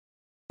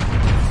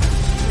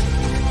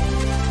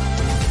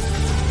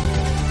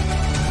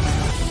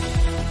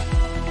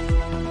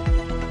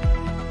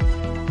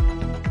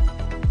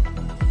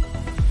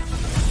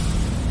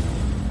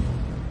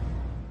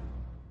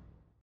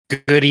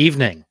Good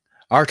evening.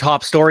 Our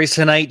top stories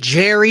tonight.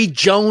 Jerry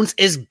Jones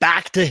is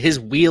back to his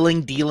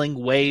wheeling,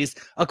 dealing ways,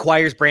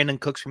 acquires Brandin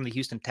Cooks from the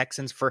Houston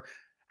Texans for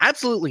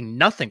absolutely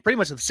nothing. Pretty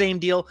much the same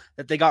deal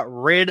that they got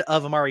rid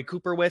of Amari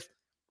Cooper with.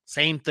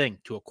 Same thing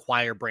to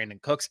acquire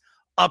Brandin Cooks.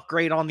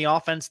 Upgrade on the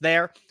offense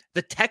there.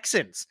 The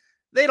Texans,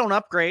 they don't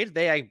upgrade.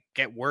 They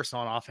get worse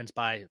on offense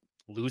by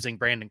losing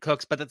Brandin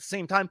Cooks, but at the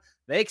same time,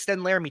 they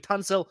extend Laramie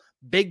Tunsil.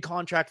 Big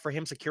contract for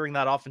him, securing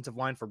that offensive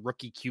line for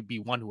rookie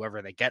QB1,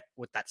 whoever they get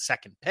with that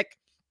second pick.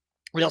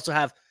 We also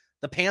have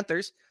the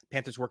Panthers.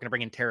 Panthers working to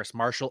bring in Terrace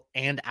Marshall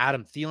and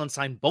Adam Thielen,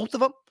 sign both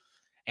of them.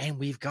 And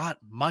we've got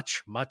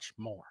much, much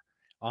more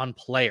on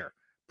Player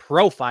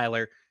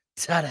Profiler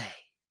today.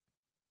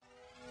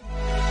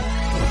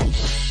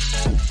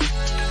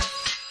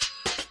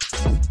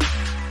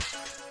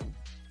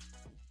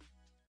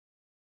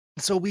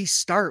 So we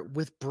start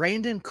with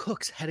Brandin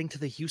Cooks heading to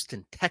the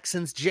Houston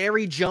Texans.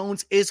 Jerry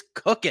Jones is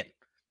cooking.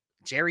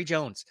 Jerry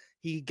Jones,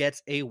 he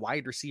gets a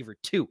wide receiver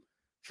 2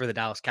 for the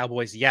Dallas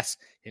Cowboys. Yes,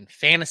 in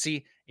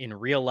fantasy, in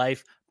real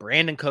life,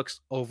 Brandin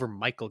Cooks over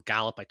Michael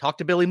Gallup. I talked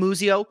to Billy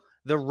Muzio,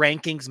 the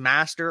rankings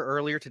master,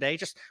 earlier today,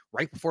 just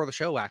right before the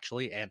show,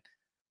 actually, and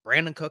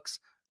Brandin Cooks,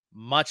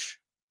 much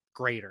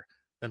greater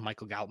than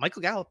Michael Gallup.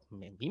 Michael Gallup,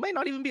 he might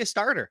not even be a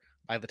starter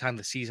by the time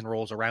the season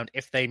rolls around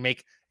if they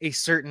make a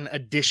certain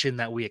addition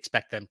that we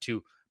expect them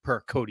to per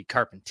Cody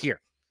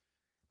Carpentier.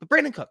 But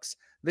Brandin Cooks,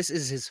 this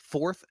is his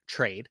 4th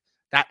trade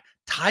that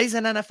ties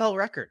an NFL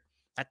record.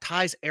 That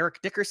ties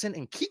Eric Dickerson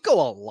and Kiko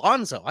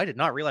Alonso. I did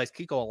not realize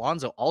Kiko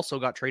Alonso also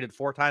got traded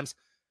 4 times.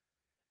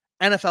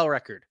 NFL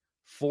record,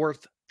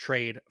 4th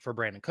trade for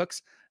Brandin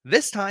Cooks.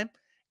 This time,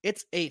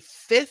 it's a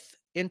 5th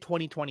in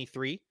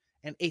 2023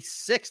 and a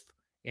 6th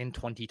in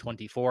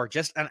 2024.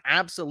 Just an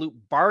absolute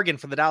bargain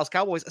for the Dallas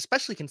Cowboys,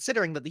 especially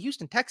considering that the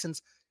Houston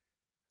Texans,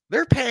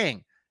 they're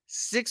paying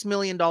 $6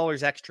 million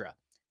extra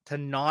to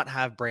not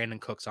have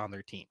Brandin Cooks on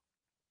their team.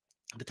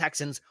 The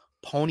Texans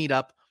ponied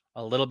up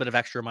a little bit of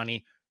extra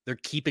money. They're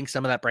keeping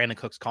some of that Brandin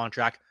Cooks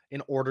contract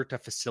in order to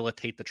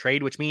facilitate the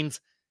trade, which means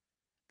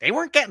they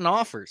weren't getting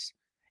offers.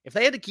 If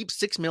they had to keep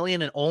 $6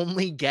 million and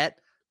only get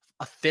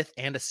a 5th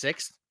and a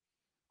 6th,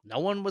 no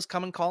one was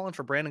coming calling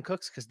for Brandin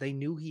Cooks because they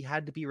knew he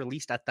had to be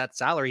released at that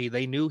salary.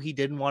 They knew he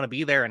didn't want to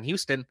be there in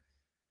Houston,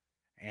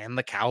 and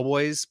the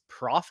Cowboys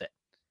profit.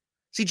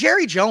 See,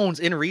 Jerry Jones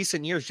in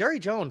recent years, Jerry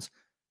Jones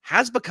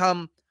has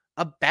become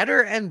a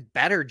better and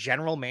better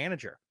general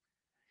manager.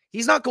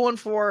 He's not going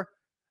for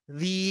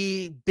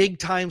the big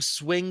time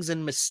swings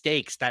and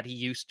mistakes that he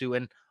used to.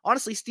 And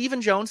honestly,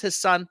 Stephen Jones, his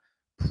son,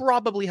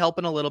 probably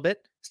helping a little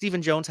bit.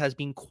 Stephen Jones has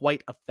been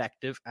quite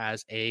effective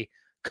as a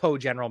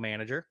co-general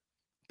manager,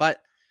 but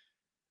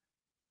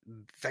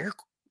they're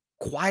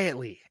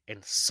quietly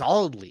and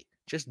solidly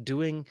just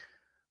doing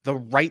the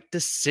right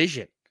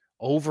decision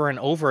over and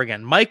over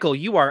again. Michael,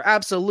 you are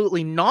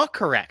absolutely not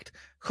correct.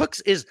 Cooks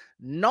is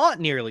not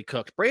nearly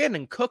cooked.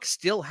 Brandin Cooks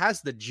still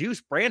has the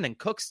juice. Brandin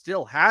Cooks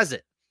still has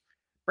it.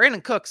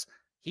 Brandin Cooks,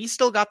 he's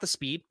still got the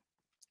speed.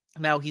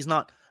 Now, he's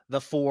not the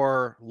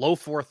low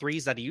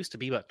 4.3s that he used to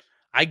be, but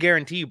I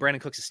guarantee you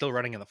Brandin Cooks is still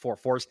running in the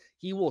 4.4s.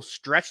 He will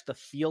stretch the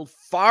field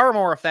far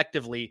more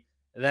effectively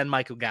than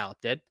Michael Gallup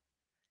did.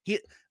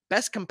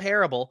 Best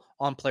comparable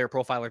on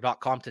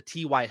playerprofiler.com to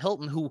T.Y.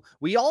 Hilton, who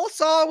we all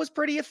saw was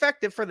pretty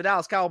effective for the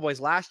Dallas Cowboys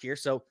last year.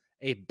 So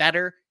a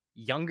better,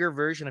 younger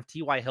version of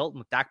T.Y. Hilton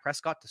with Dak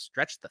Prescott to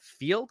stretch the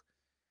field.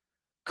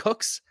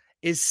 Cooks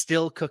is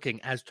still cooking,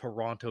 as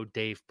Toronto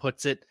Dave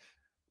puts it.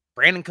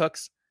 Brandin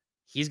Cooks,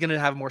 he's going to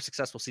have a more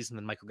successful season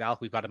than Michael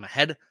Gallup. We've got him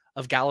ahead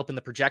of Gallup in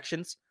the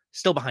projections,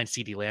 still behind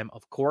CeeDee Lamb,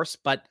 of course,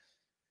 but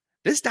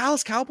this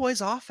Dallas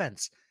Cowboys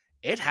offense,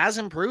 it has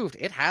improved.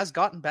 It has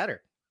gotten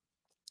better.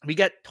 We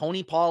get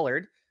Tony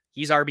Pollard.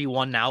 He's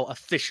RB1 now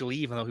officially,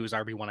 even though he was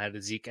RB1 ahead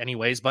of Zeke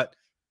anyways, but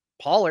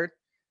Pollard,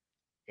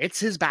 it's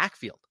his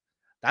backfield.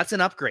 That's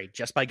an upgrade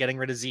just by getting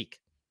rid of Zeke.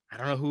 I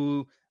don't know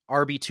who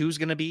RB2 is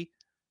going to be.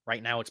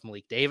 Right now it's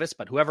Malik Davis,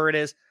 but whoever it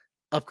is,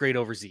 upgrade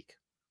over Zeke.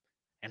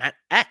 And at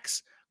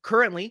X,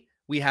 currently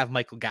we have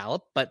Michael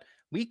Gallup, but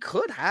we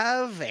could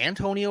have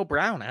Antonio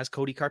Brown, as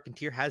Cody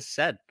Carpentier has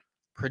said,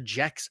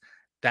 projects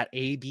that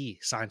AB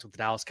signs with the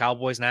Dallas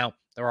Cowboys. Now,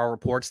 there are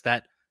reports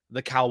that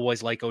the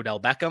Cowboys like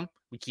Odell Beckham.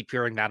 We keep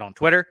hearing that on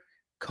Twitter.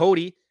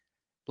 Cody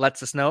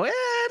lets us know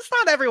it's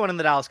not everyone in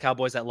the Dallas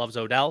Cowboys that loves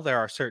Odell. There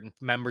are certain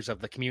members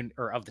of the community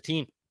or of the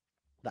team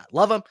that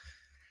love him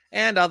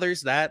and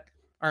others that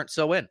aren't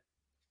so in.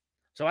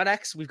 So at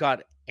X, we've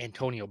got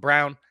Antonio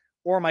Brown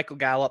or Michael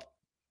Gallup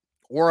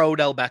or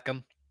Odell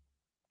Beckham.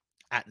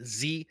 At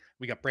Z,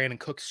 we got Brandin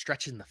Cooks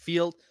stretching the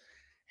field.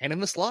 And in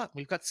the slot,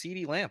 we've got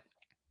CeeDee Lamb.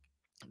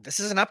 This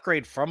is an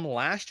upgrade from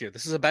last year.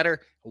 This is a better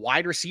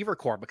wide receiver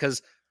core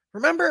because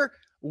remember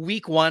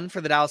week 1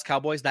 for the Dallas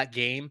Cowboys, that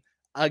game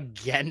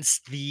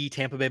against the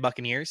Tampa Bay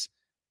Buccaneers,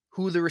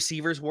 who the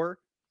receivers were?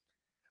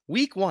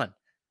 Week 1,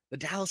 the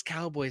Dallas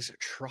Cowboys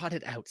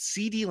trotted out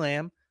CeeDee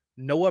Lamb,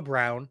 Noah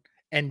Brown,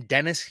 and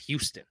Dennis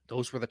Houston.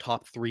 Those were the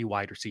top 3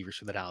 wide receivers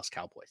for the Dallas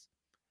Cowboys.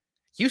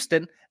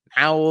 Houston,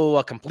 now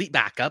a complete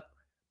backup,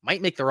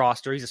 Might make the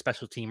roster. He's a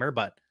special teamer,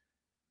 but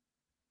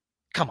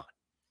come on.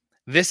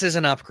 This is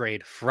an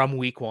upgrade from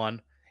week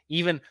one.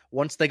 Even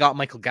once they got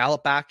Michael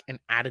Gallup back and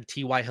added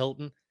T.Y.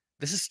 Hilton,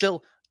 this is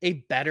still a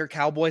better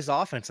Cowboys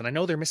offense. And I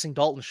know they're missing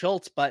Dalton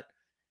Schultz, but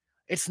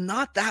it's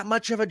not that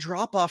much of a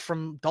drop-off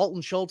from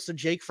Dalton Schultz to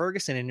Jake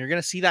Ferguson. And you're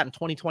going to see that in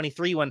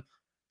 2023 when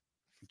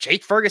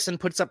Jake Ferguson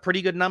puts up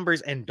pretty good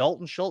numbers and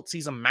Dalton Schultz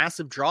sees a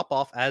massive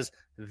drop-off as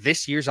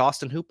this year's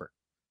Austin Hooper.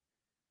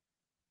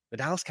 The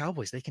Dallas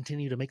Cowboys, they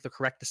continue to make the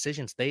correct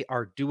decisions. They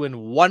are doing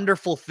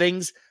wonderful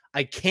things.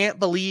 I can't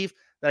believe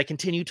that I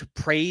continue to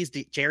praise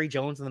Jerry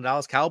Jones and the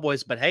Dallas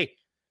Cowboys, but hey,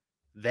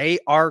 they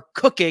are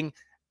cooking,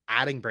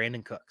 adding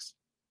Brandin Cooks.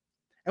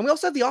 And we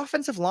also have the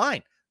offensive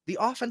line. The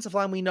offensive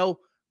line, we know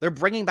they're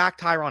bringing back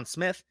Tyron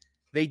Smith.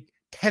 They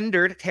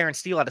tendered Terrence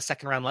Steele at a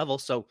second-round level,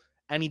 so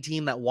any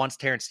team that wants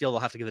Terrence Steele will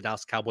have to give the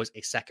Dallas Cowboys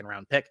a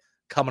second-round pick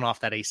coming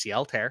off that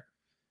ACL tear.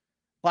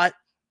 But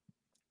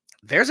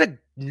there's a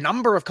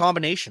number of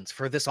combinations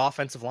for this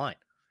offensive line.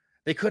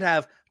 They could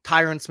have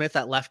Tyron Smith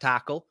at left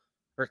tackle,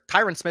 or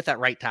Tyron Smith at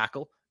right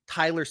tackle,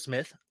 Tyler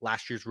Smith,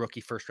 last year's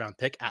rookie first-round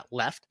pick, at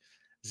left,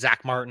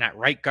 Zach Martin at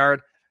right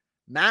guard,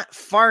 Matt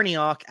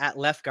Farniok at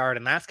left guard,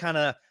 and that's kind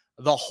of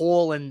the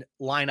hole in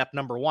lineup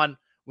number one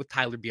with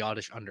Tyler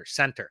Biadasz under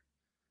center.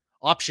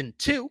 Option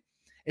two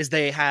is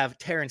they have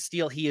Terrence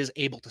Steele. He is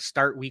able to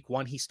start week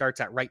one. He starts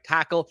at right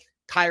tackle.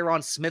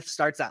 Tyron Smith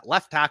starts at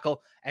left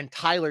tackle, and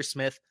Tyler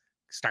Smith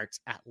starts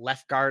at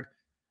left guard.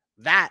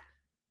 That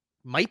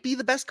might be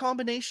the best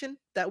combination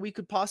that we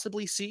could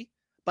possibly see.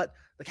 But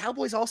the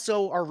Cowboys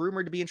also are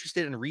rumored to be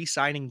interested in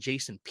re-signing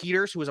Jason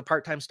Peters, who is a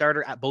part-time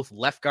starter at both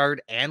left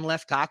guard and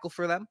left tackle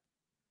for them.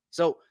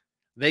 So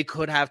they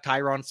could have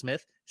Tyron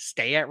Smith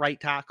stay at right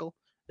tackle.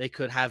 They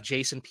could have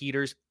Jason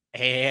Peters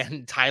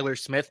and Tyler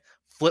Smith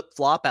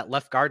flip-flop at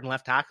left guard and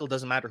left tackle.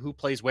 Doesn't matter who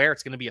plays where.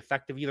 It's going to be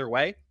effective either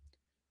way.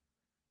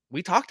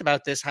 We talked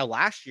about this, how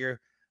last year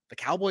the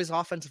Cowboys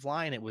offensive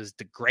line, it was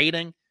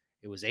degrading,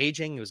 it was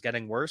aging, it was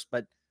getting worse.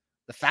 But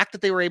the fact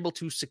that they were able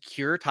to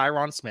secure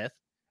Tyron Smith,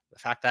 the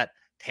fact that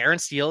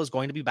Terrence Steele is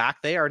going to be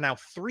back, they are now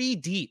 3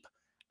 deep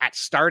at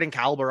starting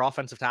caliber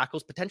offensive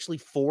tackles, potentially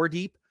 4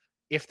 deep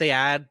if they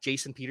add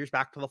Jason Peters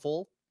back to the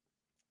fold.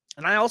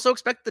 And I also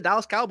expect the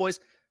Dallas Cowboys,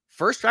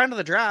 first round of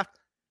the draft,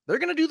 they're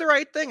going to do the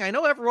right thing. I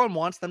know everyone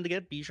wants them to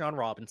get Bijan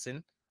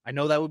Robinson. I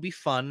know that would be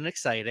fun and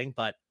exciting,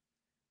 but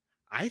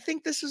I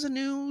think this is a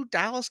new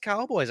Dallas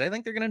Cowboys. I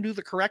think they're going to do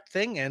the correct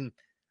thing and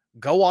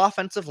go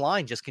offensive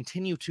line. Just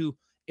continue to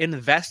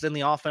invest in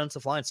the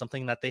offensive line,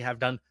 something that they have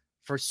done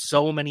for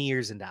so many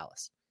years in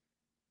Dallas.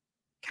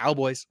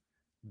 Cowboys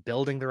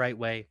building the right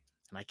way,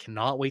 and I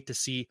cannot wait to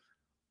see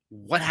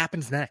what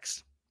happens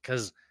next,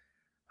 because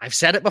I've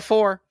said it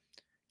before,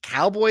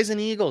 Cowboys and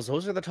Eagles,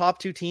 those are the top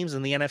 2 teams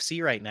in the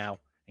NFC right now,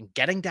 and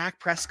getting Dak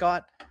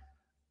Prescott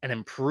an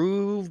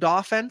improved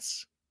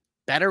offense,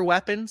 better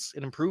weapons,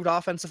 an improved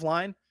offensive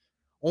line,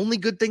 only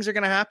good things are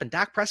going to happen.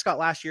 Dak Prescott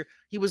last year,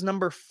 he was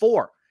number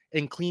 4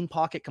 in clean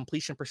pocket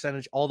completion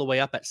percentage, all the way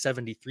up at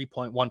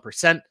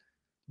 73.1%.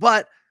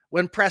 But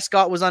when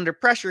Prescott was under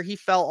pressure, he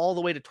fell all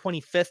the way to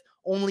 25th,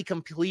 only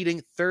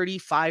completing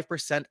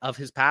 35% of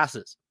his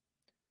passes.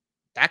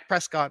 Dak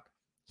Prescott,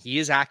 he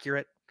is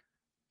accurate.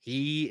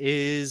 He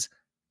is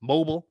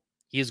mobile.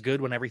 He is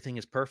good when everything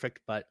is perfect.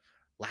 But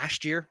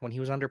last year, when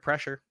he was under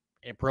pressure,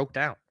 it broke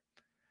down.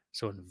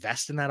 So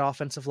invest in that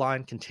offensive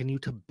line, continue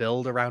to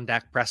build around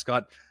Dak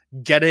Prescott,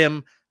 get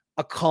him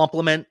a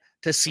compliment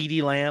to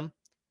CeeDee Lamb.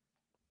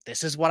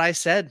 This is what I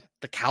said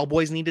the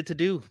Cowboys needed to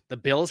do. The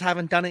Bills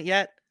haven't done it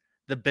yet.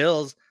 The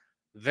Bills,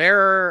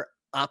 their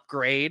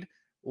upgrade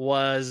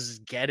was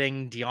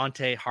getting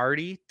Deontay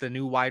Hardy, the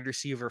new wide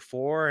receiver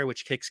 4,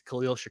 which kicks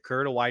Khalil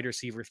Shakur to wide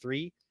receiver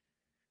 3.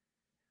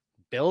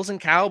 Bills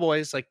and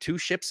Cowboys, like 2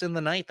 ships in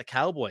the night. The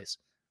Cowboys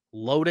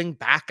loading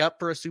back up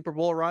for a Super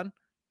Bowl run.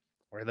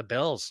 Where are the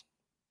Bills?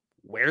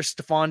 Where's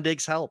Stephon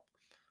Diggs' help?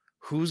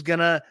 Who's going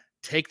to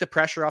take the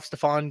pressure off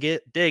Stephon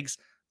Diggs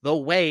the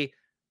way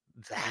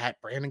that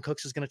Brandin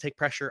Cooks is going to take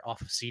pressure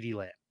off of CeeDee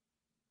Lamb?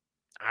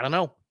 I don't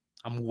know.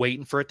 I'm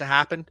waiting for it to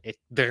happen.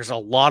 There's a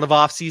lot of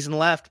offseason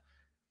left,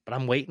 but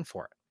I'm waiting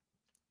for it.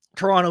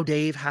 Toronto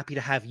Dave, happy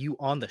to have you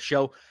on the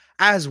show,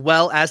 as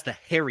well as the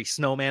Hairy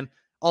Snowman.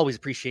 Always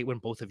appreciate when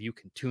both of you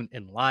can tune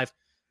in live.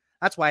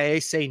 That's why I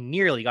say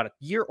nearly got a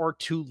year or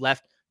 2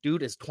 left.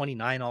 Dude is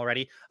 29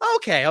 already.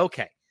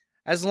 Okay.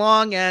 As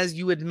long as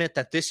you admit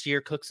that this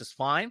year Cooks is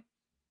fine,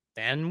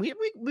 then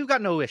we've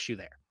got no issue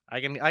there. I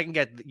can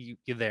get you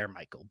there,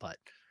 Michael, but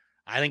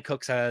I think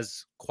Cooks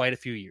has quite a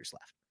few years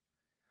left.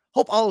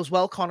 Hope all is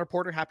well, Connor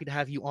Porter. Happy to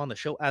have you on the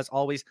show as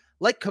always.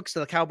 Like Cooks to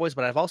the Cowboys,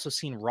 but I've also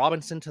seen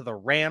Robinson to the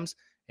Rams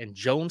and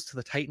Jones to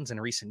the Titans in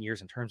recent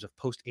years in terms of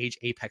post-age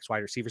apex wide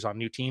receivers on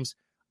new teams.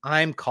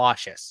 I'm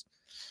cautious.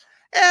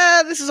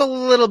 This is a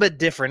little bit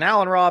different.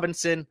 Allen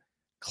Robinson,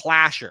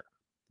 clasher,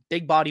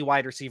 big body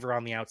wide receiver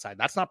on the outside.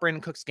 That's not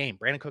Brandin Cooks' game.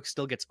 Brandin Cooks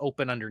still gets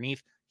open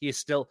underneath. He is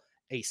still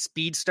a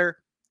speedster,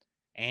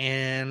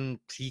 and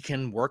he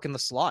can work in the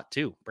slot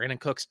too. Brandin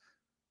Cooks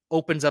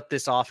opens up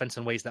this offense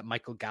in ways that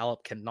Michael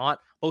Gallup cannot,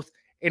 both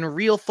in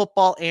real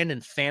football and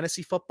in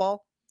fantasy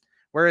football.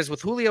 Whereas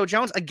with Julio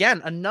Jones,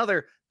 again,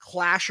 another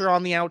clasher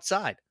on the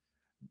outside.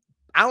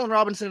 Allen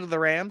Robinson to the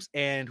Rams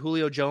and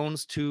Julio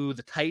Jones to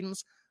the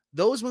Titans,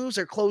 those moves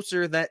are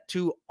closer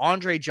to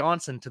Andre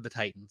Johnson to the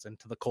Titans and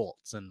to the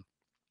Colts and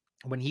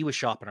when he was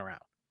shopping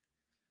around.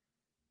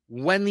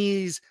 When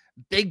these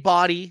big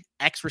body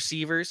X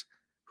receivers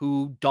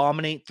who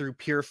dominate through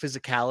pure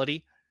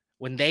physicality,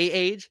 when they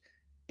age,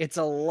 it's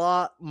a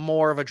lot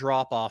more of a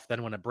drop off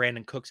than when a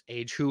Brandin Cooks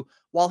age, who,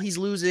 while he's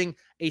losing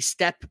a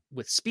step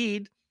with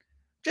speed,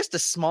 just a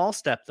small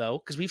step though,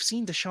 because we've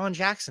seen Deshaun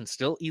Jackson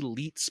still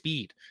elite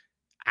speed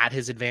at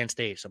his advanced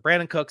age. So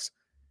Brandin Cooks,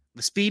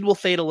 the speed will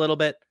fade a little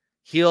bit.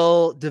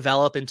 He'll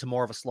develop into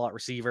more of a slot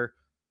receiver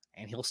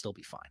and he'll still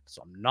be fine.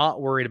 So I'm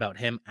not worried about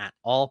him at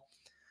all.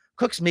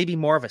 Cooks may be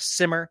more of a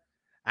simmer.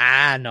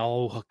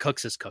 No,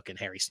 Cooks is cooking,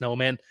 Harry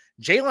Snowman.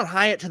 Jalen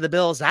Hyatt to the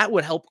Bills, that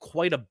would help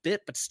quite a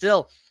bit, but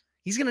still,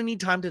 he's going to need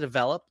time to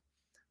develop.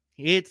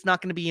 It's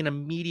not going to be an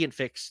immediate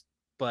fix,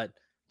 but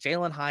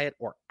Jalen Hyatt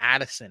or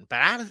Addison.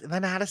 But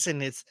then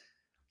Addison,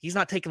 he's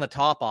not taking the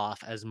top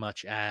off as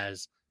much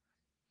as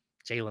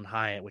Jalen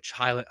Hyatt, which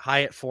Hyatt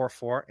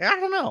 4-4. I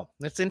don't know.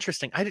 It's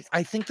interesting.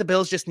 I think the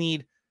Bills just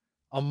need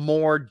a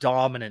more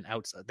dominant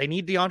outside. They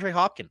need DeAndre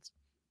Hopkins.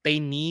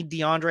 And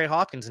DeAndre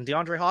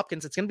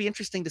Hopkins, it's going to be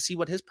interesting to see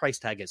what his price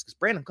tag is because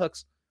Brandin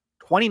Cooks,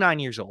 29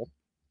 years old,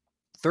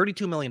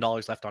 $32 million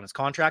left on his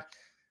contract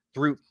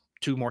through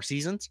 2 more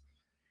seasons,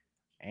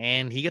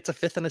 and he gets a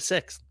 5th and a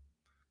 6th.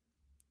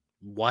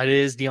 What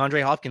is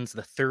DeAndre Hopkins,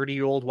 the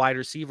 30-year-old wide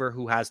receiver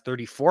who has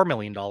 $34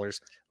 million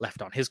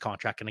left on his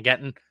contract? And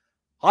again,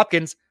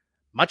 Hopkins,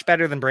 much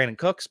better than Brandin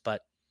Cooks,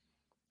 but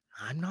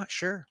I'm not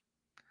sure.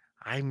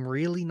 I'm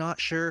really not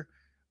sure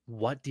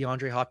what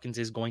DeAndre Hopkins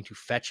is going to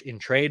fetch in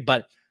trade.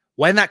 But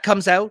when that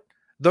comes out,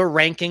 the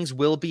rankings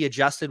will be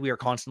adjusted. We are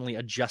constantly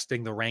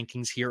adjusting the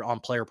rankings here on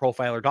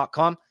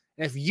playerprofiler.com.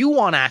 And if you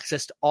want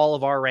access to all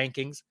of our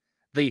rankings,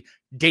 the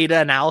data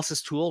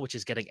analysis tool, which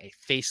is getting a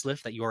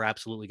facelift that you're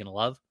absolutely going to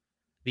love,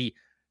 the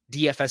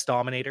DFS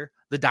Dominator,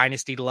 the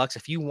Dynasty Deluxe,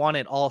 if you want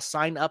it all,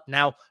 sign up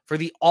now for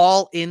the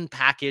all-in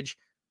package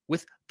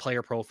with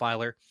Player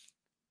Profiler.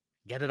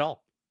 Get it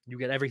all. You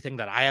get everything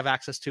that I have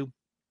access to.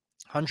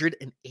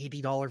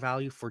 $180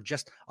 value for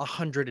just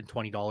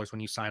 $120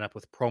 when you sign up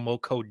with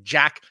promo code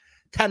Jack.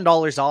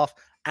 $10 off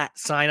at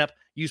sign up.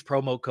 Use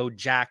promo code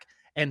Jack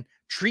and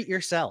treat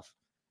yourself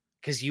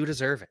because you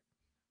deserve it.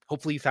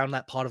 Hopefully you found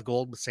that pot of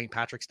gold with St.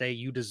 Patrick's Day.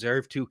 You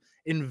deserve to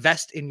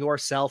invest in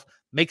yourself.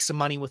 Make some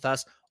money with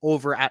us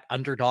over at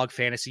Underdog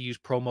Fantasy. Use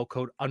promo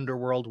code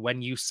Underworld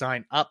when you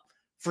sign up.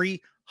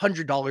 Free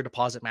 $100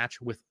 deposit match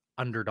with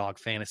Underdog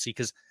Fantasy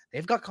because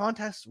they've got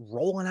contests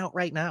rolling out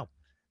right now.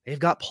 They've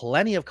got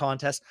plenty of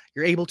contests.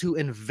 You're able to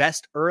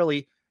invest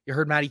early. You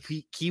heard Matty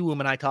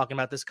Kiwoom and I talking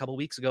about this a couple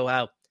weeks ago.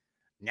 How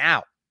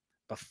now,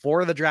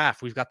 before the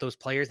draft, we've got those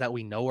players that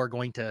we know are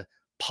going to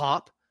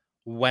pop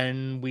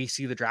when we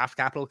see the draft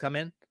capital come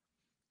in.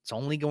 It's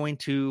only going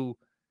to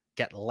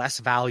get less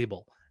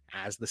valuable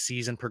as the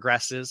season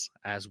progresses,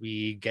 as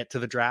we get to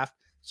the draft.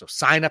 So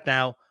sign up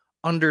now.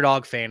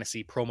 Underdog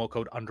Fantasy, promo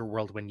code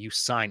Underworld when you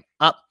sign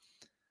up.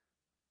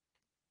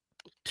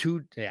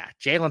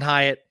 Jalen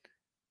Hyatt,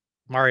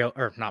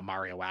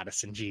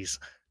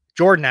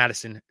 Jordan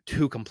Addison,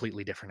 2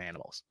 completely different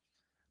animals.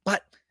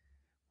 But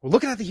we're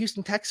looking at the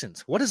Houston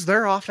Texans. What does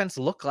their offense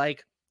look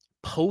like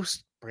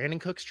post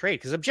Brandin Cooks trade?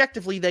 Because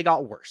objectively, they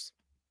got worse.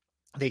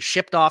 They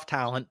shipped off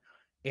talent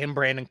in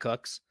Brandin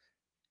Cooks.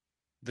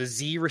 The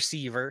Z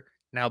receiver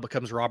now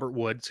becomes Robert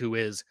Woods, who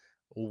is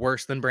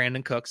worse than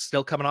Brandin Cooks,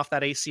 still coming off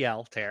that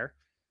ACL tear.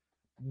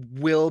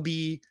 Will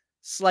be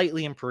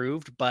slightly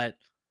improved, but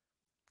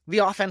the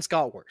offense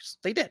got worse.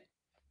 They did.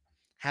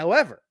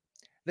 However,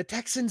 the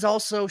Texans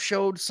also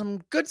showed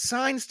some good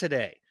signs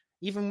today,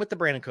 even with the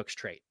Brandin Cooks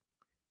trade.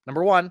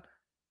 Number one,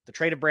 the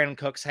trade of Brandin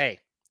Cooks. Hey,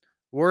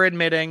 we're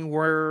admitting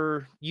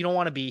you don't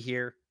want to be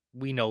here.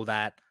 We know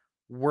that.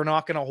 We're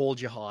not going to hold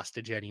you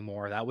hostage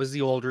anymore. That was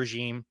the old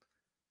regime.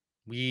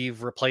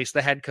 We've replaced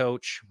the head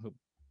coach.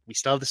 We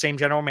still have the same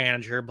general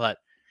manager, but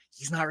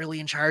he's not really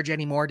in charge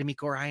anymore.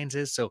 D'Amico Ryans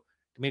is. So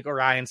D'Amico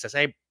Ryans says,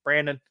 hey,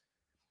 Brandon,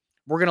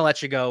 we're going to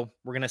let you go.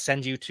 We're going to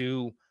send you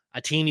to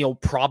a team you'll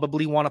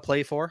probably want to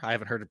play for. I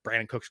haven't heard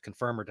Brandin Cooks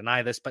confirm or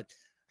deny this, but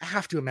I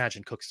have to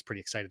imagine Cooks is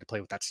pretty excited to play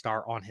with that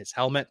star on his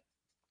helmet.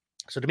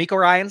 So D'Amico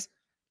Ryans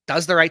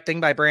does the right thing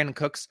by Brandin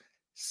Cooks,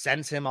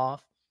 sends him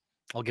off.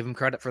 I'll give him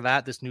credit for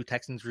that, this new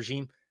Texans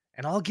regime,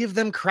 and I'll give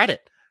them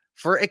credit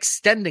for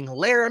extending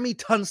Laramie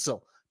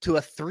Tunsil to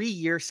a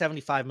 3-year,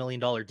 $75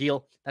 million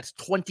deal. That's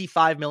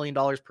 $25 million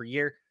per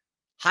year.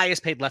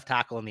 Highest paid left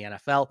tackle in the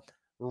NFL.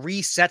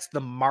 Resets the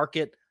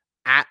market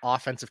at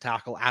offensive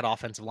tackle, at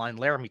offensive line.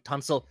 Laramie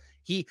Tunsil,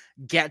 he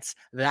gets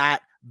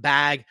that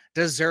bag,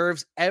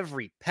 deserves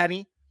every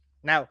penny.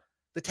 Now,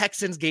 the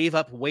Texans gave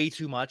up way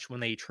too much when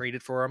they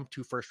traded for him,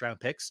 2 first-round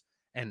picks,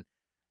 and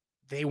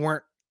they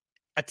weren't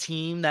a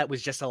team that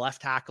was just a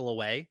left tackle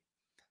away.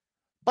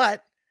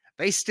 But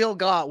they still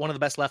got one of the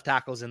best left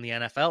tackles in the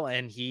NFL,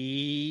 and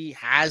he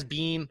has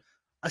been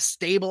a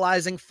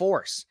stabilizing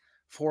force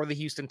for the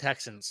Houston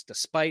Texans,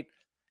 despite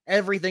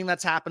everything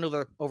that's happened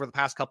over the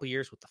past couple of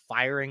years with the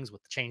firings,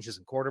 with the changes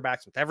in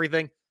quarterbacks, with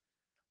everything.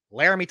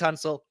 Laramie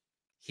Tunsil,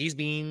 he's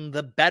been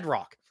the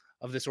bedrock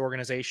of this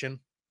organization.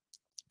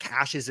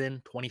 Cashes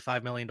in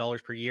 $25 million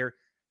per year,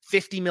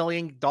 $50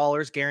 million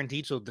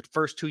guaranteed. So the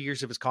first 2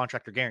 years of his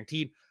contract are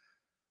guaranteed,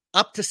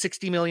 up to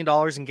 $60 million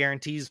in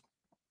guarantees.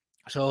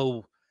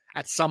 So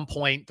at some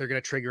point, they're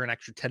going to trigger an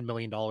extra $10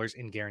 million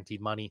in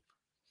guaranteed money.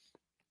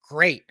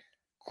 Great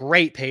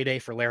payday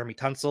for Laramie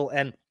Tunsil.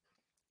 And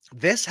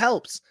this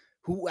helps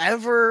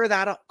whoever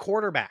that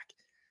quarterback.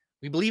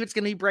 We believe it's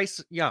going to be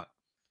Bryce Young,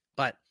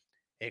 but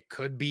it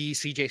could be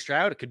CJ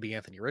Stroud. It could be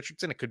Anthony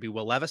Richardson. It could be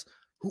Will Levis.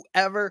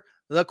 Whoever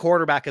the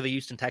quarterback of the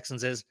Houston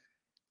Texans is,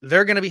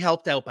 they're going to be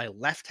helped out by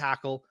left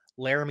tackle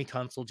Laramie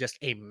Tunsil, just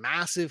a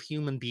massive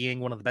human being,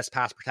 one of the best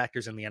pass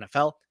protectors in the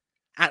NFL.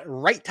 At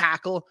right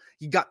tackle,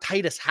 you got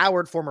Titus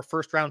Howard, former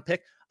first-round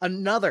pick,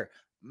 another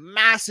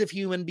massive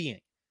human being,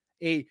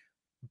 a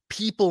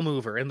people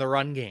mover in the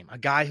run game, a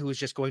guy who is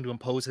just going to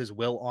impose his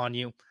will on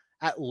you.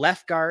 At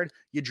left guard,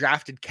 you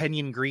drafted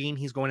Kenyon Green.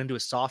 He's going into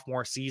his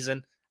sophomore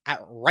season.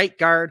 At right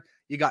guard,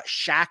 you got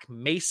Shaq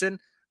Mason,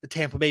 the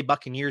Tampa Bay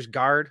Buccaneers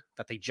guard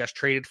that they just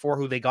traded for,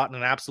 who they got in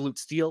an absolute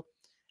steal.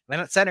 And then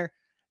at center,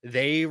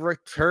 they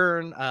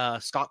return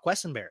Scott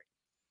Quessenberry,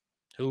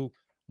 who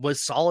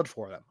was solid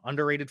for them.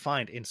 Underrated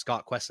find in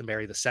Scott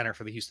Quessenberry, the center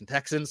for the Houston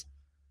Texans.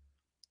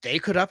 They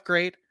could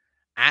upgrade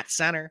at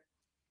center.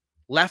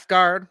 Left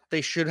guard,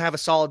 they should have a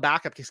solid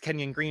backup because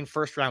Kenyon Green,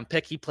 first-round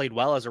pick, he played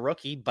well as a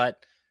rookie, but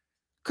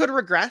could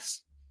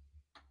regress.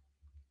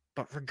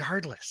 But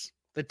regardless,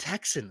 the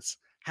Texans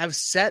have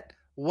set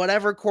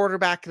whatever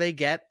quarterback they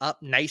get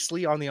up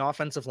nicely on the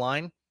offensive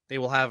line. They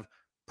will have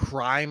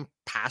prime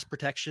pass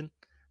protection.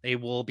 They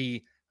will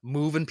be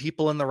moving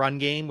people in the run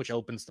game, which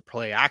opens the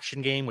play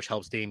action game, which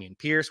helps Dameon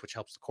Pierce, which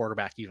helps the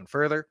quarterback even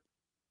further.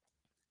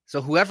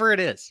 So whoever it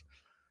is,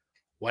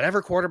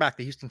 whatever quarterback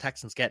the Houston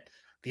Texans get,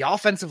 the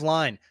offensive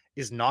line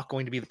is not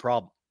going to be the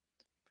problem.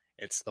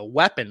 It's the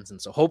weapons.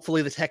 And so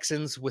hopefully the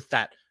Texans, with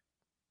that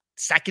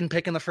second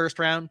pick in the first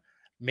round,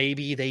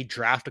 maybe they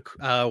draft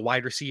a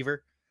wide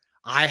receiver.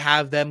 I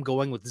have them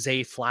going with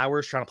Zay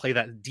Flowers, trying to play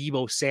that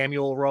Deebo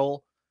Samuel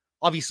role.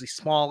 Obviously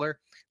smaller.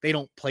 They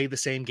don't play the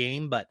same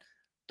game, but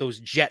those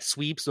jet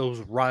sweeps, those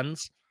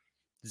runs,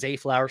 Zay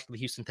Flowers for the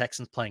Houston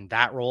Texans playing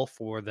that role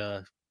for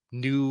the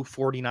new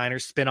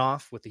 49ers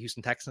spinoff with the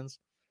Houston Texans.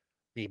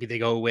 Maybe they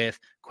go with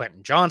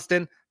Quentin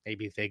Johnston.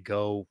 Maybe they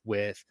go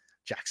with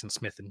Jackson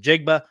Smith and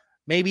Jigba.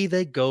 Maybe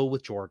they go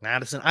with Jordan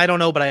Addison. I don't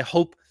know, but I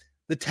hope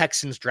the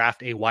Texans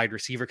draft a wide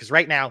receiver, because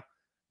right now,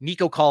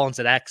 Nico Collins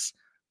at X,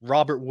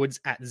 Robert Woods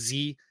at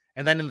Z,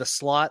 and then in the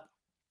slot,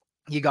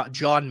 you got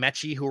John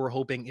Mechie, who we're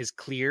hoping is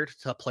cleared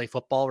to play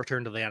football,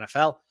 return to the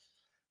NFL.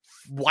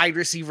 Wide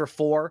receiver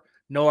 4,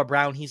 Noah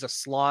Brown. He's a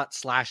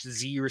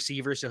slot/Z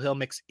receiver, so he'll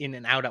mix in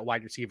and out at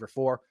wide receiver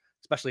 4,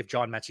 especially if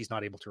John Mechie's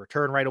not able to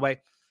return right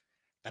away.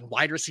 And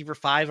wide receiver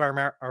 5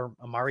 are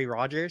Amari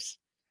Rogers.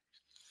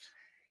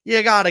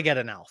 You got to get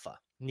an alpha.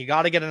 And you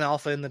got to get an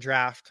alpha in the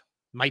draft.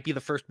 Might be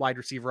the first wide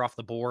receiver off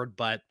the board,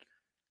 but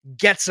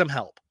get some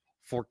help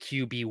for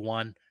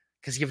QB1,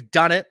 because you've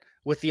done it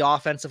with the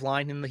offensive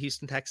line in the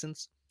Houston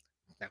Texans.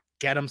 Now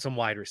get them some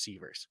wide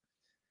receivers.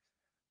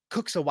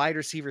 Cook's a wide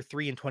receiver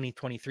 3 in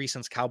 2023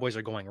 since Cowboys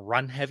are going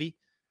run heavy.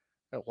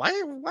 Why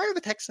are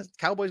the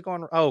Cowboys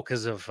going? Oh,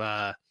 because of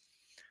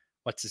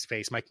what's his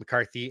face, Mike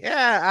McCarthy.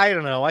 Yeah, I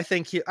don't know. I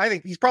think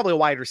he's probably a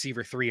wide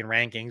receiver 3 in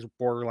rankings,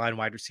 borderline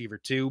wide receiver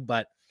 2,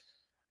 but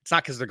it's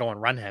not because they're going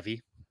run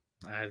heavy.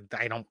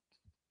 I don't.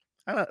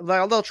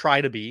 They'll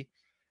try to be.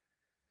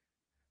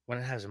 When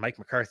it has a Mike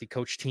McCarthy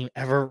coach team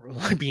ever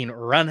being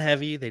run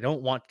heavy, they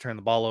don't want to turn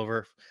the ball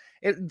over.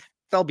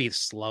 They'll be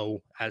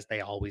slow as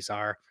they always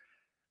are.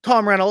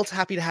 Tom Reynolds,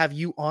 happy to have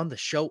you on the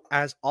show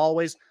as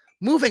always.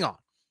 Moving on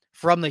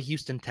from the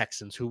Houston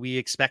Texans, who we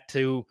expect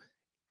to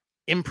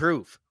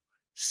improve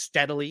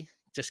steadily,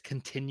 just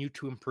continue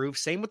to improve.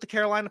 Same with the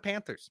Carolina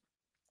Panthers.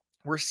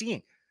 We're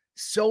seeing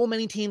so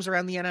many teams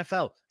around the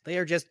NFL. They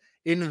are just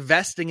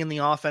investing in the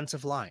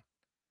offensive line,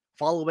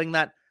 following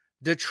that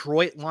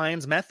Detroit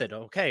Lions method.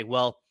 Okay,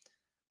 well,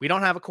 we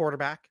don't have a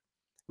quarterback.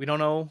 We don't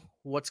know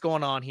what's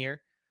going on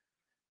here.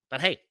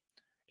 But hey,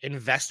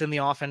 invest in the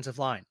offensive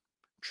line.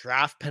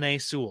 Draft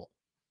Penei Sewell.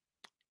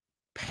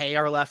 Pay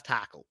our left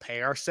tackle.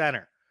 Pay our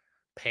center.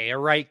 Pay a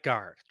right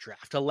guard.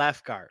 Draft a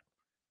left guard.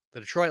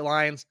 The Detroit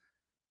Lions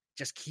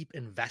just keep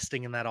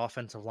investing in that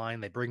offensive line.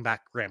 They bring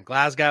back Graham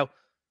Glasgow.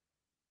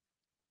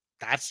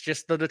 That's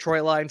just the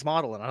Detroit Lions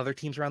model. And other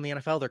teams around the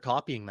NFL, they're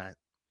copying that.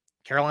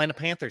 Carolina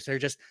Panthers, they're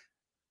just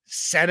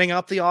setting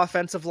up the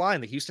offensive line.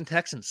 The Houston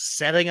Texans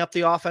setting up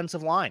the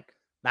offensive line.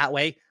 That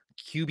way,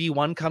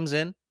 QB1 comes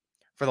in.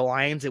 For the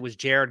Lions, it was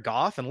Jared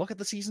Goff. And look at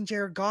the season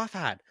Jared Goff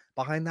had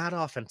behind that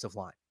offensive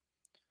line.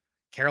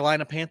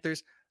 Carolina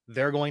Panthers,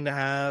 they're going to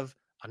have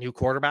a new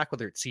quarterback,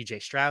 whether it's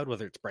CJ Stroud,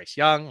 whether it's Bryce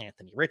Young,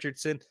 Anthony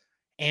Richardson,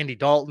 Andy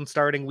Dalton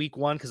starting week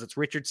 1 because it's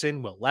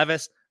Richardson, Will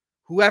Levis,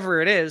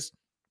 whoever it is.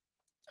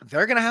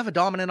 they're going to have a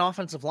dominant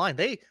offensive line.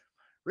 They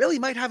really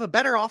might have a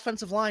better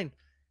offensive line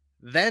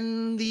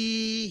than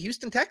the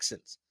Houston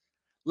Texans.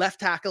 Left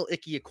tackle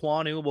Ike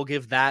Ekwonu will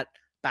give that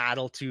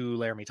battle to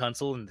Laramie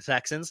Tunsil and the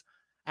Texans.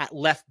 At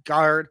left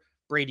guard,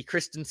 Brady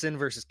Christensen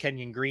versus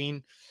Kenyon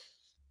Green.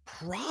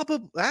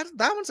 Probably that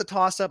one's a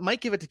toss-up.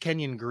 Might give it to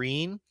Kenyon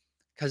Green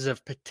because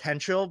of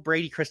potential.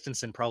 Brady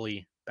Christensen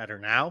probably better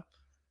now.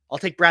 I'll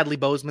take Bradley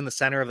Bozeman, the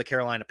center of the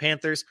Carolina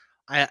Panthers.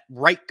 At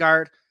right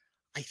guard,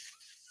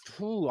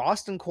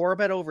 Austin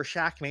Corbett over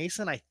Shaq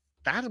Mason.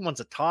 That one's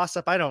a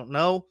toss-up. I don't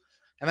know.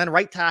 And then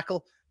right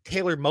tackle,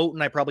 Taylor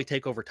Moton, I probably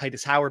take over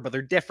Titus Howard, but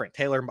they're different.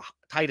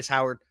 Titus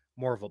Howard,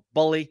 more of a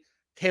bully.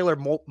 Taylor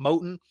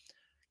Moton,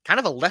 kind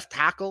of a left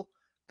tackle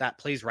that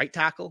plays right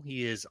tackle.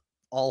 He is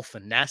all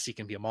finesse. He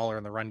can be a mauler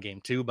in the run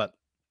game too, but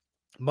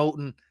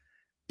Moton,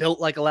 built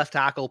like a left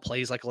tackle,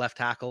 plays like a left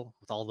tackle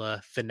with all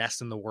the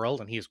finesse in the world,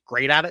 and he is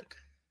great at it.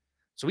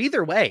 So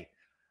either way,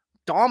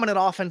 dominant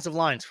offensive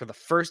lines for the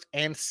first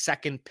and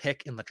second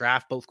pick in the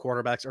draft. Both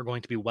quarterbacks are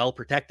going to be well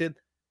protected.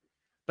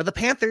 But the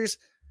Panthers,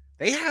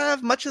 they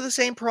have much of the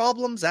same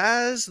problems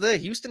as the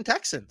Houston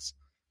Texans.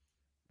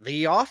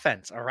 The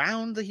offense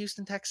around the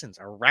Houston Texans,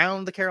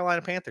 around the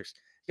Carolina Panthers.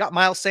 You got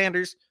Miles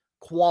Sanders,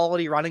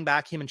 quality running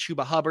back. Him and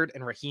Chuba Hubbard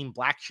and Raheem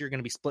Blackshear are going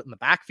to be split in the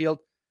backfield.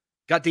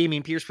 Got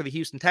Dameon Pierce for the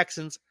Houston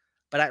Texans.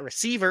 But at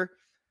receiver,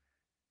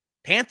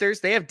 Panthers,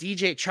 they have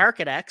DJ Chark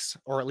at X,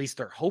 or at least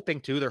they're hoping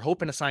to. They're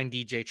hoping to sign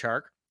DJ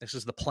Chark. This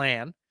is the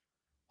plan.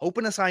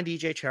 Hoping to sign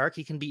DJ Chark.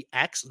 He can be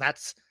X.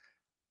 That's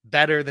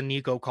better than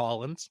Nico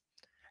Collins.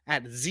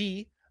 At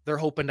Z, they're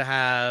hoping to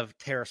have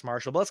Terrace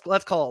Marshall. But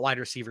let's call it wide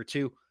receiver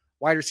 2.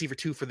 Wide receiver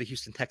 2 for the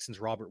Houston Texans,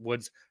 Robert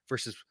Woods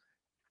versus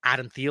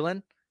Adam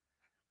Thielen.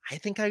 I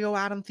think I go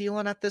Adam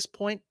Thielen at this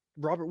point.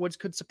 Robert Woods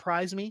could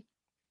surprise me.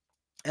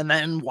 And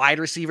then wide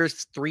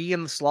receivers 3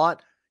 in the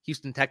slot,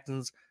 Houston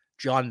Texans,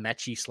 John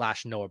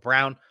Mechie / Noah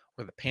Brown,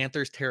 or the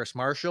Panthers, Terrace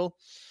Marshall.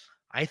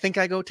 I think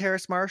I go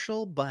Terrace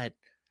Marshall, but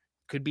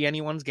could be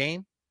anyone's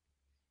game.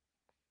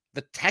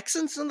 The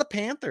Texans and the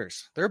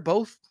Panthers, they're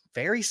both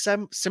very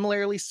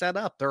similarly set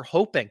up. They're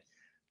hoping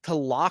to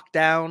lock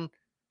down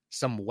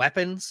some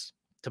weapons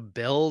to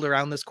build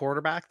around this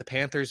quarterback. The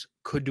Panthers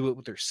could do it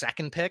with their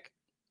second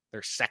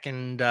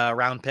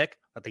round pick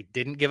that they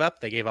didn't give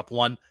up. They gave up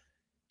 1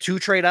 to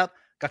trade up,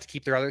 got to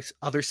keep their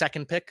other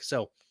second pick.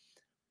 So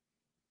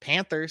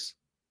Panthers,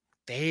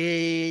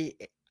 they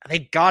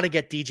got to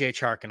get DJ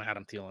Chark and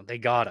Adam Thielen. They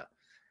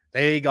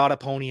got to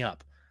pony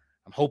up.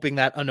 I'm hoping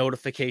that a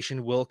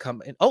notification will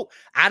come in. Oh,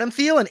 Adam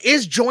Thielen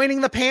is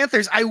joining the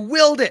Panthers. I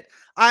willed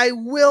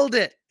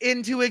it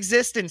into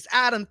existence.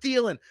 Adam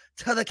Thielen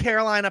to the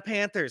Carolina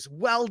Panthers.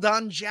 Well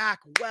done, Jack.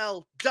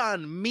 Well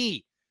done,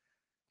 me.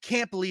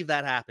 Can't believe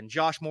that happened.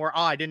 Josh Moore.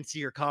 I didn't see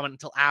your comment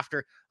until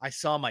after I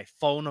saw my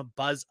phone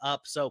buzz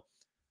up. So,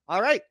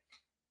 all right,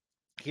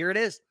 here it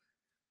is.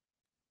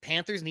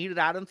 Panthers needed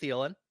Adam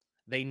Thielen.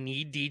 They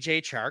need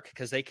DJ Chark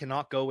because they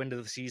cannot go into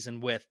the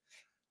season with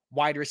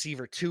wide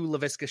receiver 2,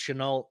 Laviska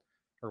Shenault,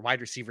 or wide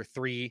receiver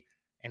 3,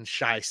 and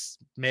Shi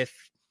Smith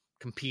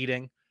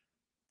competing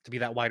to be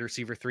that wide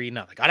receiver 3.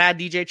 No, they got to add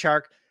DJ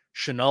Chark,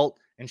 Shenault,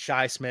 and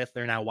Shi Smith.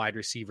 They're now wide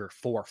receiver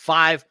 4,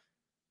 5,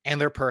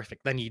 and they're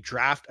perfect. Then you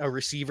draft a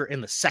receiver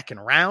in the second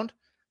round,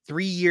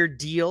 3-year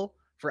deal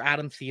for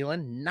Adam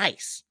Thielen.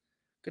 Nice.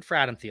 Good for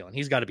Adam Thielen.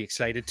 He's got to be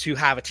excited to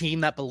have a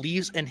team that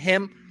believes in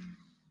him.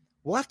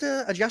 We'll have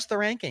to adjust the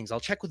rankings. I'll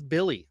check with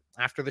Billy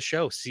after the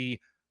show, see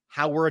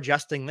how we're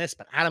adjusting this.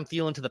 But Adam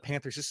Thielen to the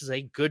Panthers, this is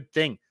a good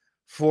thing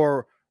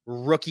for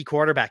rookie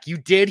quarterback. You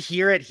did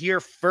hear it here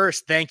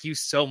first. Thank you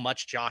so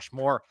much, Josh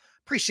Moore.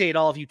 Appreciate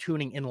all of you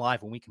tuning in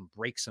live when we can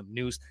break some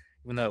news,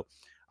 even though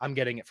I'm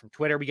getting it from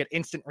Twitter. We get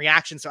instant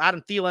reaction. So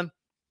Adam Thielen,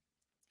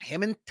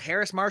 him and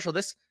Terrace Marshall,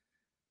 this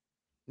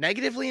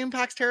negatively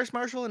impacts Terrace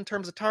Marshall in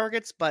terms of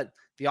targets, but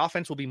the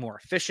offense will be more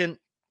efficient.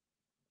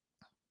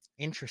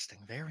 Interesting.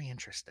 Very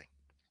interesting.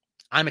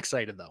 I'm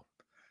excited, though.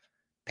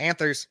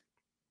 Panthers,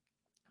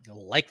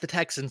 like the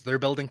Texans, they're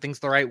building things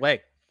the right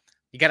way.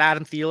 You get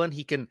Adam Thielen.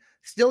 He can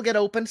still get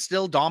open,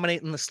 still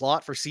dominate in the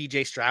slot for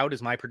CJ Stroud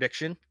is my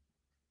prediction.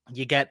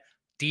 You get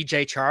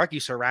DJ Chark.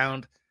 You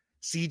surround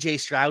CJ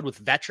Stroud with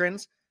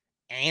veterans,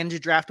 and you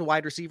draft a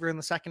wide receiver in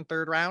the second,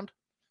 third round.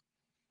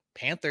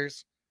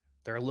 Panthers,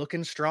 they're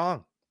looking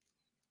strong.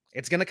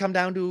 It's going to come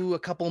down to a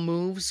couple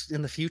moves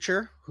in the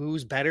future.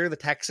 Who's better, the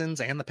Texans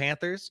and the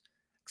Panthers?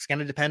 It's going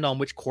to depend on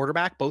which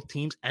quarterback both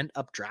teams end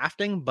up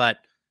drafting, but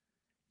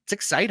it's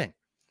exciting.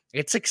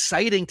 It's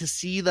exciting to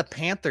see the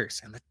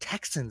Panthers and the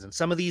Texans and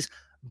some of these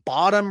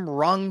bottom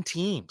rung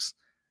teams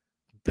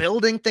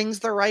building things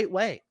the right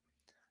way.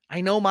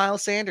 I know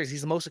Miles Sanders,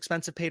 he's the most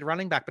expensive paid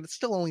running back, but it's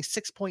still only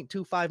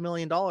 $6.25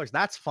 million.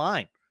 That's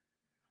fine.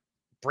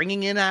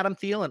 Bringing in Adam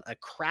Thielen, a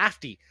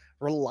crafty,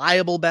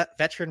 reliable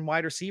veteran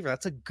wide receiver,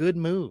 that's a good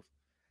move.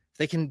 If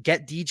they can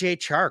get DJ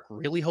Chark,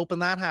 really hoping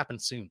that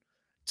happens soon.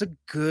 It's a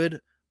good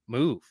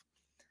move.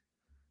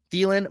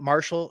 Thielen,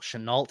 Marshall,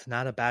 Shenault,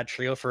 not a bad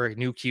trio for a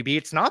new QB.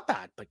 It's not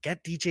bad, but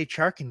get DJ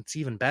Chark and it's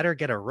even better.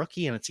 Get a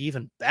rookie and it's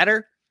even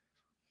better.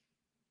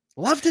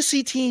 Love to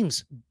see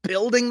teams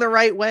building the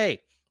right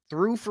way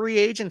through free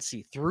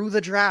agency, through the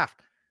draft.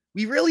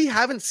 We really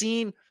haven't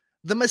seen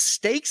the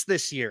mistakes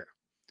this year.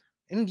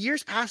 In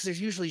years past,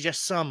 there's usually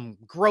just some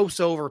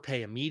gross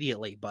overpay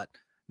immediately. But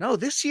no,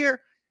 this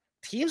year,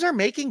 teams are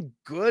making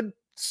good,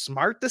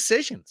 smart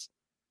decisions.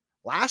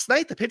 Last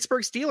night, the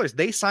Pittsburgh Steelers,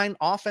 they signed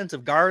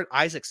offensive guard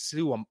Isaac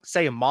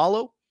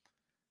Seumalo,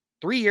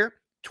 3-year,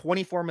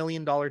 $24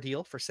 million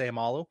deal for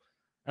Seumalo.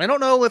 And I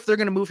don't know if they're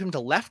going to move him to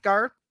left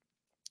guard,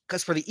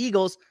 because for the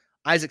Eagles,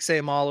 Isaac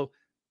Seumalo,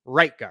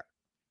 right guard.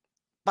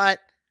 But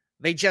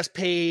they just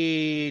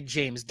paid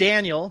James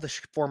Daniel, the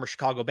former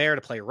Chicago Bear,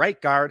 to play right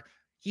guard.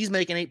 He's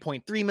making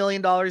 $8.3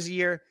 million a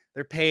year.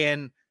 They're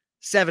paying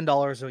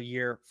 $7 a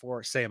year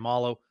for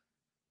Seumalo.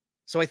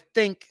 So I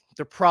think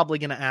they're probably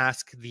going to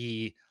ask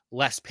the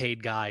less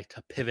paid guy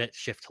to pivot,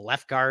 shift to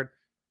left guard.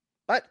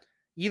 But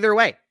either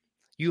way,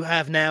 you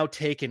have now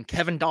taken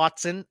Kevin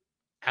Dotson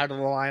out of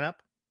the lineup.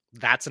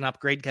 That's an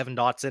upgrade, Kevin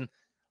Dotson.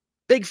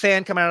 Big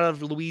fan coming out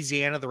of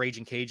Louisiana, the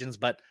Raging Cajuns,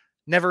 but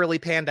never really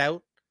panned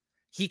out.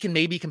 He can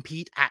maybe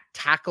compete at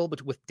tackle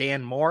with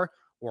Dan Moore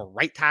or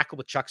right tackle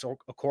with Chuck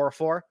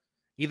Okorafor.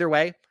 Either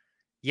way,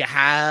 you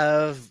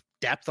have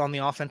depth on the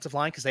offensive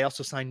line because they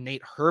also signed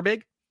Nate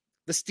Herbig.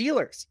 The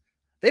Steelers,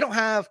 they don't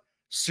have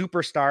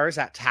superstars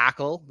at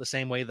tackle the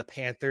same way the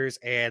Panthers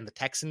and the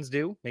Texans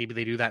do. Maybe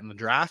they do that in the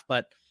draft,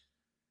 but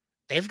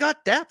they've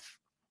got depth.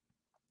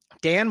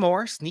 Dan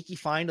Moore, sneaky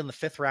find in the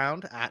 5th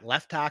round at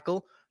left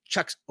tackle.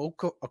 Chuck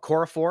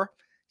Okorafor,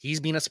 he's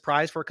been a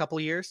surprise for a couple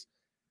of years.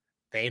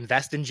 They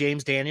invest in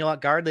James Daniel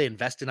at guard. They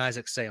invest in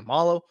Isaac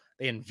Seumalo.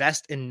 They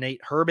invest in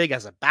Nate Herbig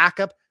as a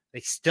backup. They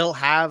still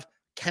have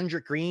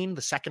Kendrick Green,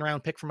 the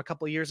 2nd-round pick from a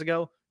couple of years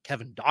ago.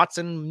 Kevin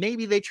Dotson,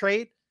 maybe they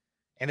trade.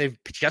 And they've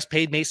just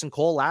paid Mason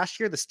Cole last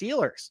year. The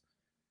Steelers,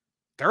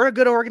 they're a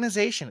good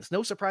organization. It's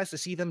no surprise to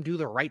see them do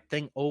the right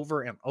thing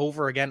over and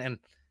over again. And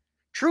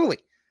truly,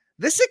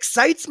 this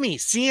excites me,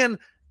 seeing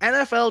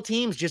NFL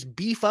teams just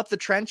beef up the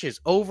trenches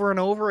over and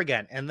over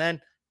again. And then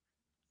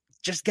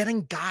just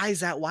getting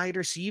guys at wide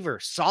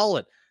receiver,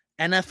 solid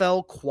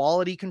NFL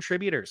quality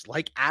contributors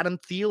like Adam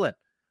Thielen,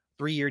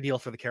 3-year deal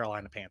for the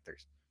Carolina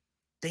Panthers.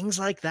 Things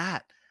like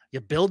that.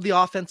 You build the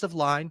offensive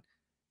line,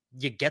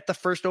 you get the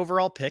 1st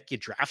overall pick, you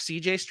draft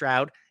CJ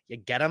Stroud, you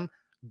get him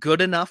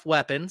good enough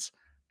weapons,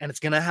 and it's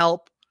going to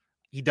help.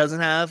 He doesn't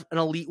have an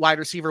elite wide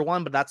receiver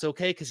 1, but that's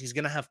okay because he's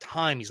going to have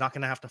time. He's not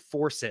going to have to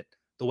force it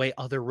the way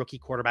other rookie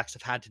quarterbacks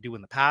have had to do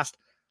in the past.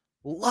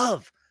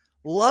 Love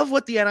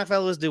what the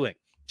NFL is doing.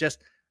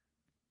 Just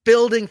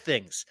building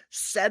things,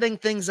 setting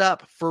things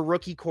up for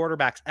rookie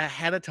quarterbacks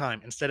ahead of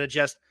time instead of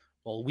just,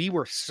 well, we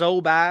were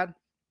so bad,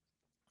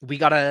 we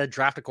got to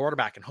draft a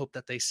quarterback and hope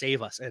that they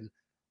save us. And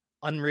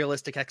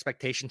unrealistic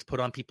expectations put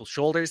on people's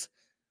shoulders.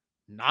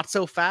 Not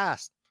so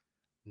fast.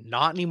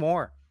 Not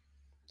anymore.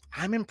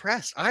 I'm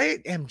impressed. I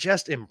am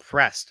just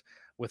impressed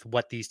with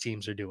what these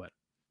teams are doing.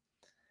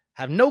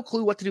 Have no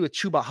clue what to do with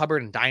Chuba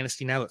Hubbard and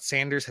Dynasty now that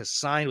Sanders has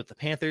signed with the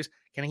Panthers.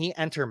 Can he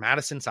enter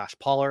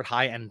Madison/Pollard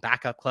high-end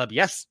backup club?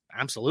 Yes,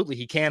 absolutely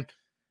he can.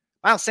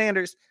 Miles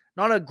Sanders,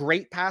 not a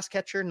great pass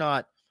catcher,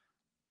 not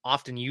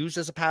often used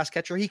as a pass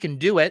catcher. He can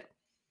do it,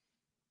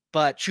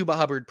 but Chuba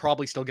Hubbard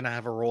probably still going to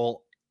have a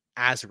role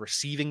as a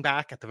receiving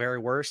back at the very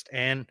worst.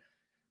 And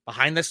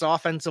behind this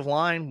offensive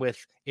line with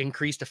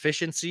increased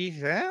efficiency,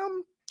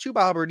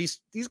 Chuba Hubbard, he's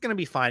going to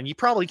be fine. You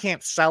probably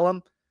can't sell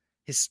him.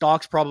 His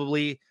stock's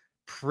probably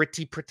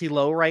pretty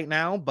low right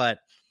now, but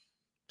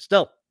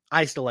still,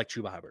 I still like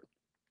Chuba Hubbard.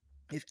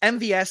 If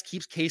MVS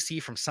keeps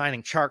KC from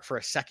signing Chark for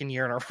a 2nd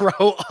year in a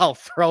row, I'll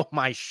throw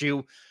my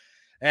shoe.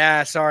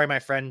 Sorry, my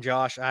friend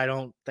Josh. I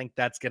don't think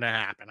that's going to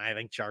happen. I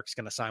think Chark's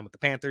going to sign with the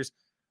Panthers.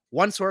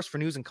 One source for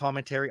news and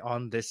commentary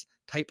on this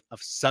type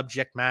of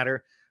subject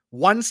matter.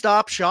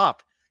 One-stop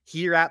shop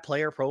here at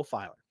Player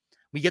Profiler.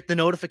 We get the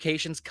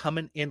notifications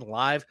coming in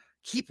live.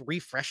 Keep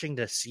refreshing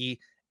to see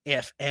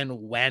if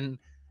and when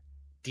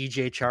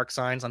DJ Chark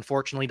signs.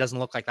 Unfortunately, doesn't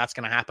look like that's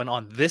going to happen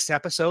on this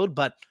episode,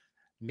 but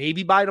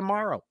maybe by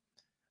tomorrow.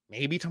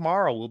 Maybe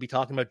tomorrow we'll be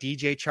talking about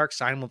DJ Chark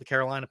signing with the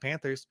Carolina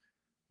Panthers.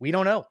 We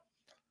don't know.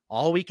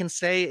 All we can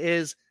say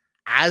is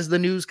as the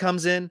news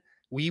comes in,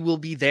 we will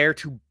be there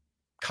to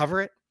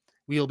cover it.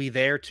 We will be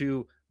there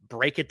to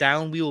break it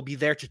down. We will be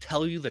there to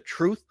tell you the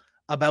truth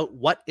about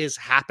what is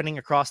happening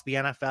across the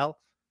NFL.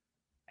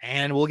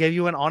 And we'll give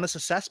you an honest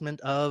assessment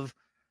of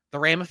the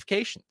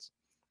ramifications,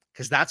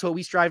 because that's what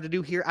we strive to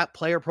do here at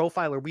Player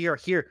Profiler. We are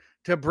here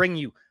to bring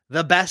you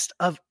the best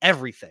of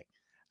everything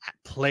at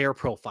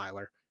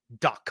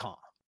playerprofiler.com.